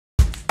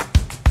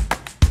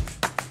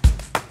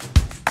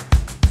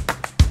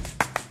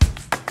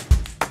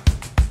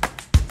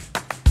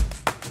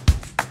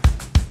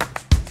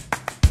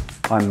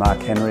I'm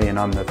Mark Henry and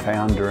I'm the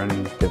founder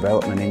and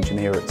development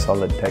engineer at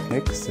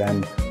Solidteknics,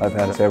 and I've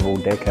had several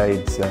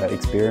decades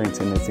experience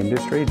in this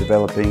industry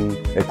developing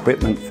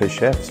equipment for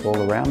chefs all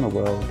around the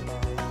world.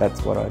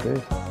 That's what I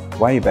do.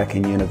 Way back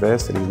in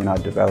university when I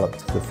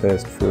developed the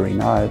first Furi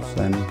knives,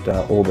 and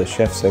all the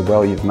chefs said,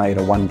 well, you've made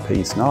a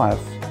one-piece knife,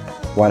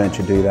 why don't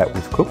you do that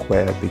with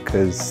cookware,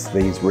 because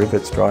these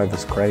rivets drive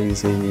us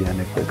crazy,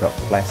 and if we've got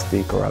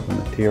plastic or other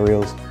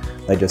materials,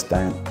 they just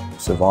don't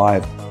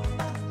survive.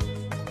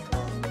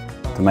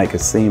 To make a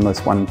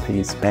seamless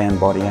one-piece pan,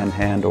 body and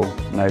handle,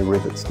 no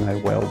rivets, no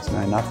welds,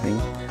 no nothing,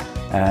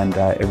 and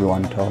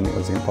everyone told me it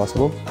was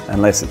impossible,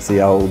 unless it's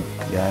the old,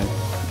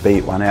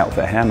 beat one out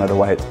for hammer, the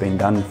way it's been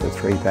done for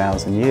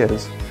 3,000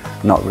 years,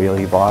 not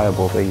really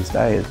viable these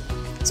days.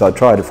 So I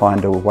tried to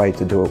find a way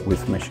to do it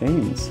with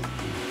machines.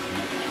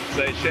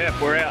 So Chef,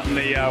 we're out in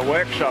the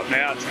workshop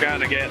now. It's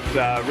going to get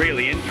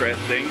really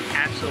interesting.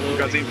 Absolutely.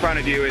 Because in front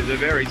of you is a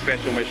very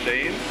special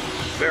machine,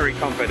 very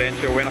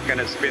confidential. We're not going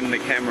to spin the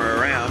camera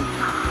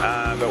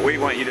around, but we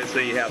want you to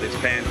see how this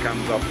pan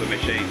comes off the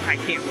machine. I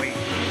can't wait.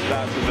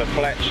 Starts with a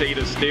flat sheet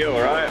of steel,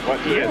 right?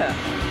 What's it?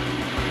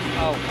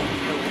 Oh.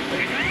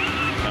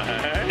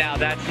 Now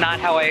that's not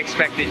how I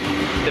expected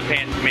the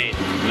pan's made.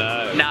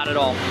 No. Not at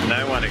all.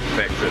 No one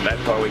expects it.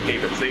 That's why we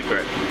keep it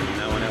secret.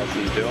 No one else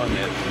is doing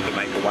this to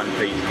make a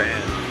one-piece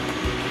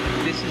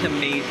pan. This is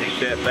amazing.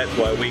 Chef, that's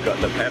why we got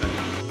the patent.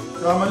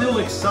 So I'm a little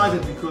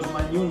excited because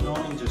my new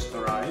nöni just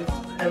arrived.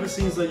 Ever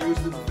since I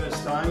used it the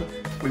first time,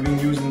 we've been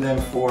using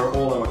them for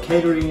all our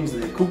caterings,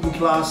 the cooking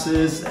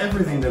classes,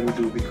 everything that we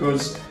do,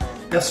 because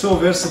they're so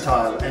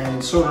versatile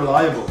and so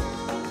reliable.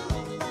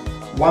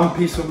 One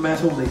piece of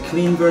metal, they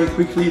clean very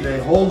quickly, they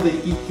hold the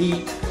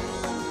heat.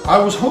 I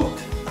was hooked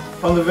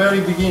from the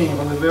very beginning,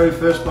 from the very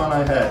first one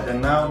I had,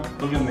 and now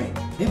look at me.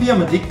 Maybe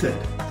I'm addicted.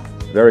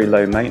 Very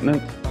low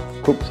maintenance,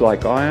 cooks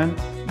like iron,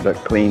 but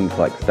cleans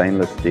like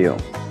stainless steel.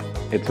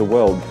 It's a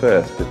world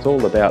first. It's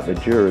all about the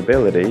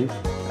durability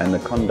and the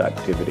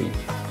conductivity.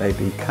 They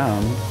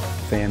become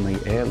family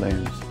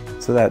heirlooms.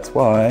 So that's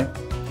why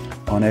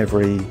on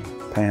every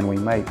pan we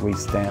make, we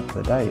stamp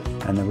the date.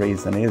 And the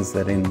reason is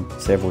that in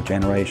several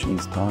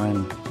generations'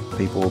 time,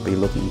 people will be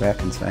looking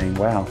back and saying,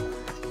 wow,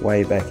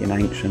 way back in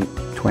ancient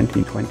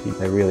 2020,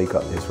 they really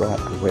got this right,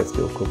 because we're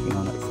still cooking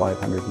on it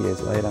 500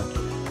 years later.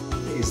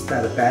 Is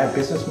that a bad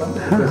business model?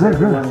 Because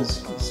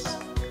everyone's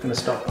going to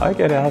stop. I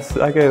get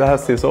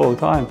asked this all the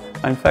time.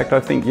 In fact, I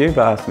think you've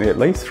asked me at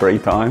least 3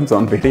 times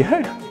on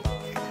video.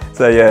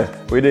 So yeah,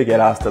 we do get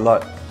asked a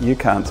lot. You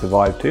can't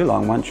survive too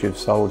long. Once you've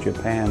sold your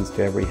pans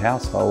to every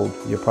household,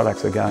 your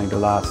products are going to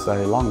last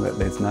so long that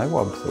there's no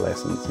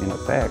obsolescence in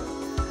effect,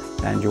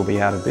 and you'll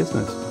be out of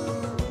business.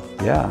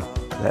 Yeah,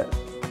 that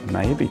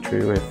may be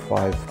true. If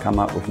I've come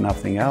up with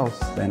nothing else,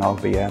 then I'll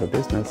be out of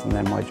business and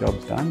then my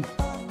job's done.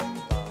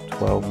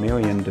 12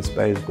 million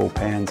disposable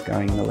pans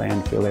going in the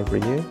landfill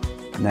every year.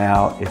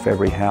 Now, if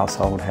every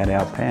household had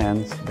our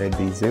pans, there'd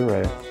be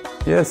 0.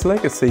 Yes,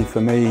 legacy for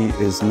me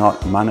is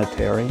not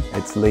monetary.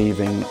 It's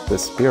leaving the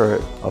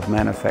spirit of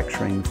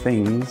manufacturing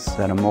things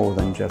that are more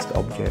than just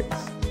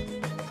objects.